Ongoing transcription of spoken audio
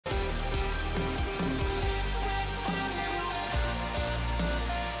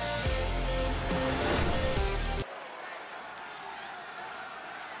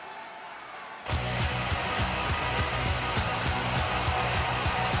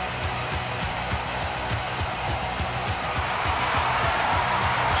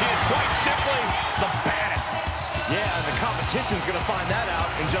the baddest. Yeah, and the competition's gonna find that out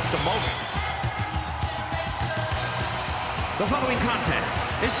in just a moment. The following contest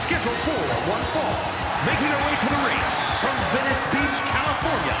is scheduled for one fall. Making her way to the ring from Venice Beach,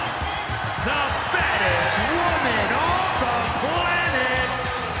 California, the baddest woman on the planet,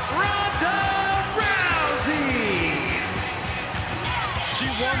 Ronda Rousey. She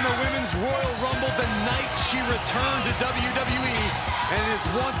won the Women's Royal Rumble the night she returned to WWE and is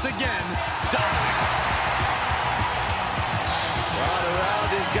once again dominant. Ronda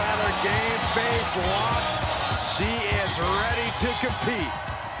Rousey's got her game face locked. She is ready to compete.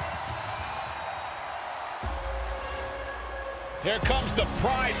 Here comes the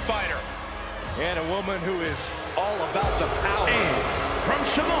Pride Fighter. And a woman who is all about the power. And from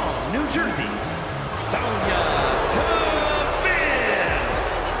Chemung, New Jersey, Sonya Deville.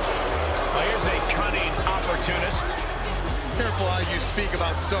 Well, here's a cunning opportunist. Careful how you speak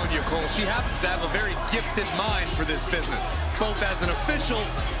about Sonya, Cole. She happens to have a very gifted mind for this business, both as an official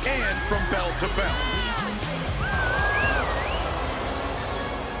and from bell to bell.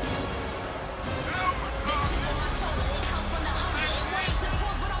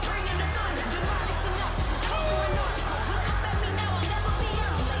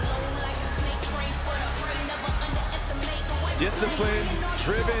 Disciplined,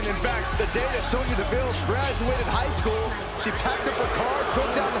 driven. In fact, the day that Sonya Deville graduated high school, she packed up her car, drove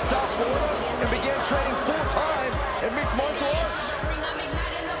down to South Florida, and began training full-time in mixed martial arts.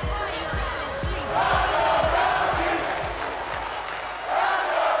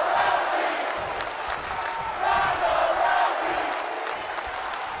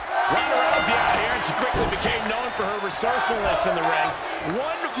 Ronda Rousey out here, and she quickly became known for her resourcefulness in the ring.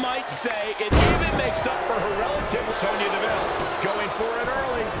 One might say it even makes up for her relative, Sonya Deville, going for it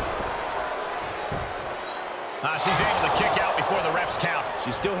early. She's able to kick out before the refs count. She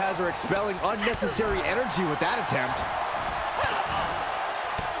still has her expelling unnecessary energy with that attempt.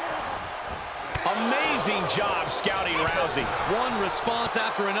 Amazing job scouting Rousey. One response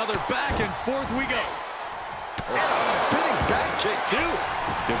after another, back and forth we go. And a spinning back kick, too.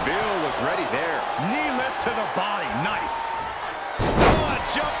 Deville was ready there. Knee lift to the body, nice. Oh, a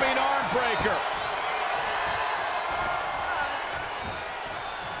jumping arm breaker.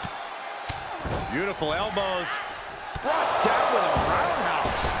 Beautiful elbows. Brought down with a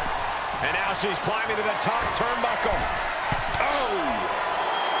roundhouse. And now she's climbing to the top turnbuckle. Oh!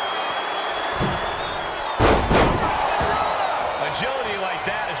 Agility like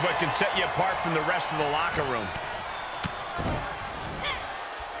that is what can set you apart from the rest of the locker room.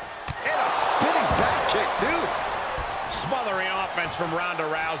 And a spinning back kick, too. Smothering offense from Ronda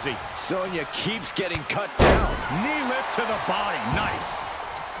Rousey. Sonya keeps getting cut down. Knee lift to the body, nice.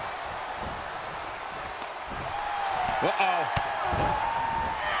 Uh-oh.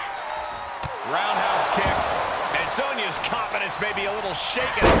 Roundhouse kick. And Sonya's confidence may be a little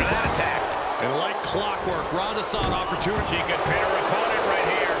shaken after that attack. And like clockwork, Ronda saw an opportunity. She could pin her opponent right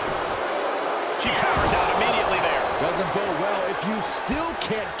here. She powers out immediately there. Doesn't bode well if you still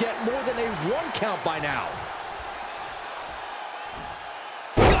can't get more than a 1 count by now.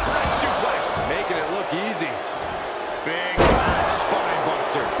 Got that suplex. Making it look easy. Big time Spine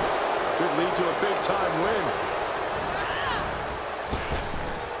buster. Could lead to a big-time win.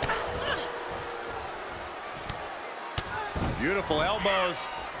 Beautiful elbows.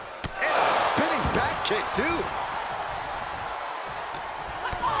 And a spinning back kick, too.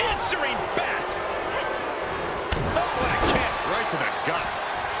 Answering back. Oh, what a kick. Right to the gut.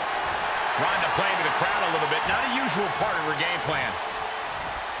 Ronda playing to the crowd a little bit. Not a usual part of her game plan.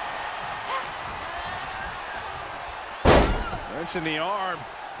 Wrench in the arm.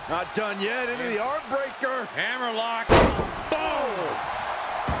 Not done yet. Into the arm breaker. Hammerlock. Boom.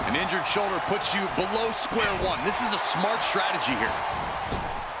 An injured shoulder puts you below square one. This is a smart strategy here.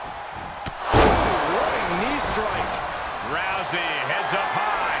 Running knee strike. Rousey heads up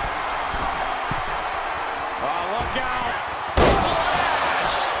high. Oh, look out.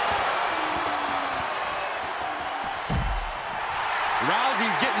 Splash!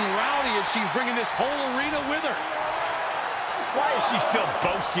 Rousey's getting rowdy as she's bringing this whole arena with her. Why is she still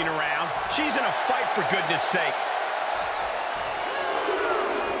boasting around? She's in a fight, for goodness sake.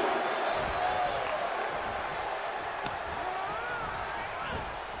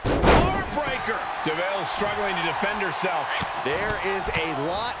 Deville struggling to defend herself. There is a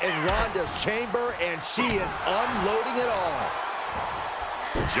lot in Ronda's chamber, and she is unloading it all.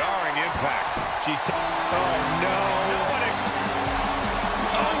 Jarring impact. She's oh, no.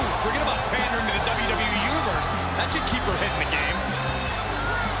 Oh, forget about pandering to the WWE Universe. That should keep her head in the game.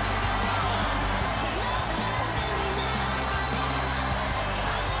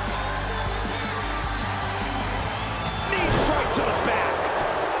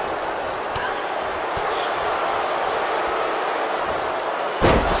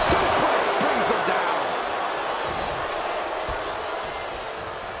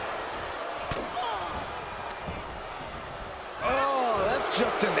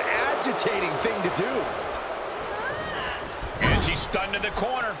 into the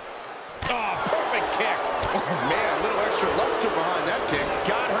corner. Oh, perfect kick. Oh, man, a little extra luster behind that kick.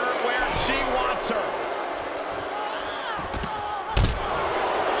 Got her where she wants her.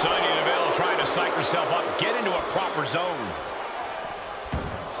 Sonya Deville trying to psych herself up, get into a proper zone.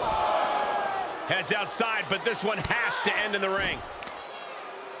 Heads outside, but this one has to end in the ring.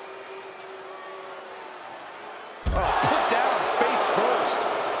 Oh, put down face first.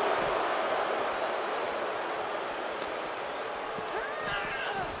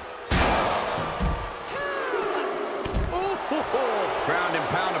 Ground and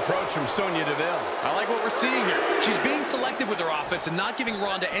pound approach from Sonya Deville. I like what we're seeing here. She's being selective with her offense and not giving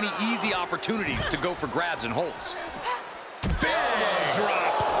Ronda any easy opportunities to go for grabs and holds. Big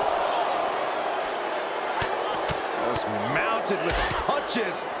drop. Just mounted with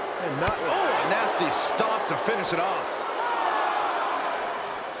punches and not. Oh, a nasty stop to finish it off.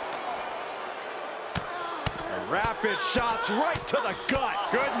 And rapid shots right to the gut.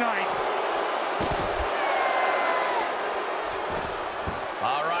 Good night.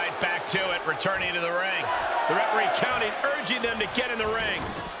 All right, back to it, returning to the ring. The referee counting, urging them to get in the ring.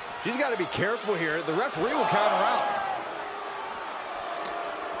 She's got to be careful here. The referee will count her out.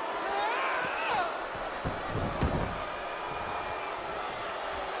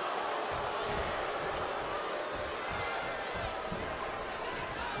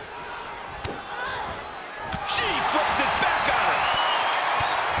 She flips it back on her.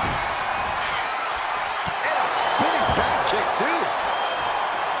 And a spinning back kick, too.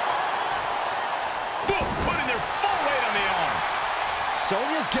 Boom, putting their full weight on the arm.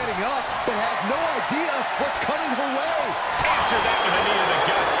 Sonya's getting up, but has no idea what's coming her way. Answer that with a knee to the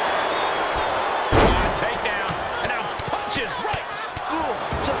gut. Takedown, and now punches right. Ooh,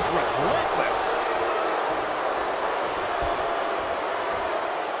 just relentless.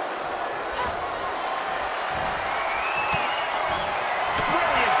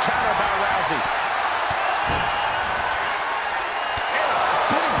 Brilliant counter by Rousey. And a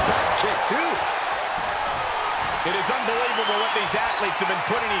spinning back kick, too. It is unbelievable what these athletes have been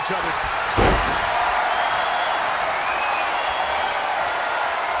putting each other.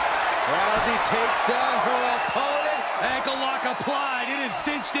 Rousey takes down her opponent. Ankle lock applied. It is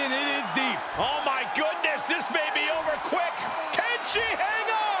cinched in. It is deep. Oh my goodness, this may be over quick. Can she hang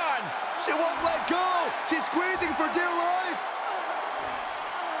on? She won't let go. She's squeezing for dear life.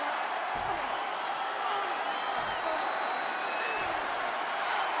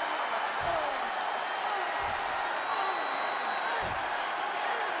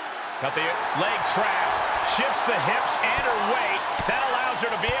 Got the leg trap, shifts the hips and her weight. That allows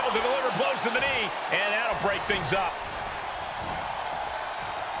her to be able to deliver blows to the knee, and that'll break things up.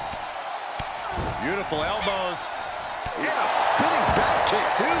 Beautiful elbows. And a spinning back kick,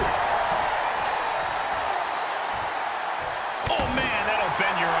 too. Oh, man, that'll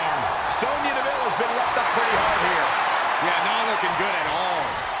bend your arm. Sonya Deville has been left up pretty hard here. Yeah, not looking good at all.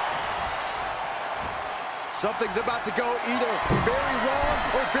 Something's about to go either very wrong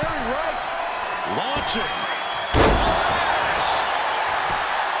or very right. Launching. Splash!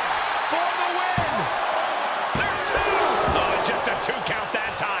 For the win! There's two! Oh, just a 2 count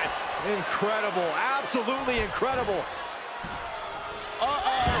that time. Incredible, absolutely incredible.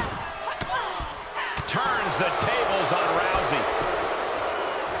 Uh-oh. Turns the tables on Rousey.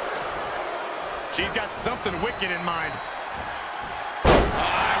 She's got something wicked in mind.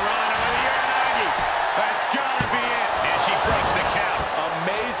 That's gotta be it. And she breaks the count.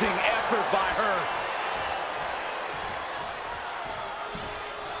 Amazing effort by her.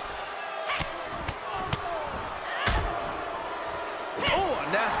 Oh, a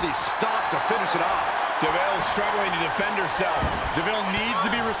nasty stop to finish it off. Deville struggling to defend herself. Deville needs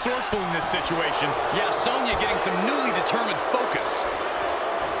to be resourceful in this situation. Yeah, Sonya getting some newly determined focus.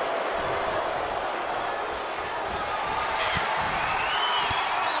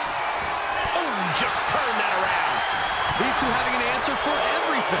 Just turn that around. These two having an answer for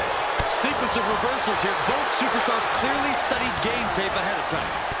everything. Sequence of reversals here. Both superstars clearly studied game tape ahead of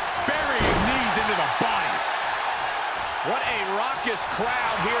time. Burying knees into the body. What a raucous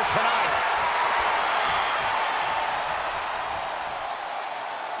crowd here tonight.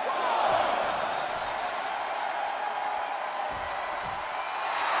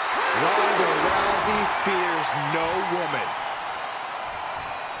 Ronda Rousey fears no woman.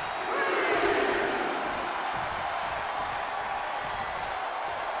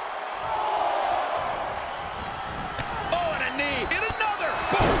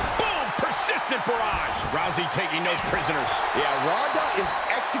 Barrage. Rousey taking no prisoners. Yeah, Ronda is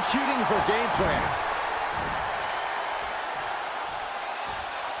executing her game plan.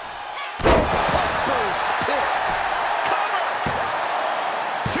 Piper's pit. Cover!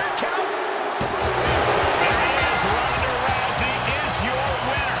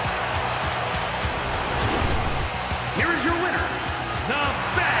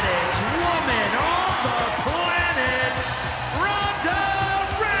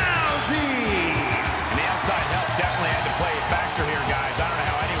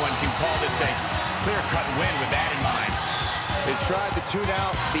 a clear-cut win with that in mind. They tried to tune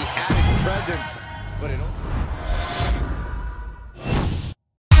out the added presence, but it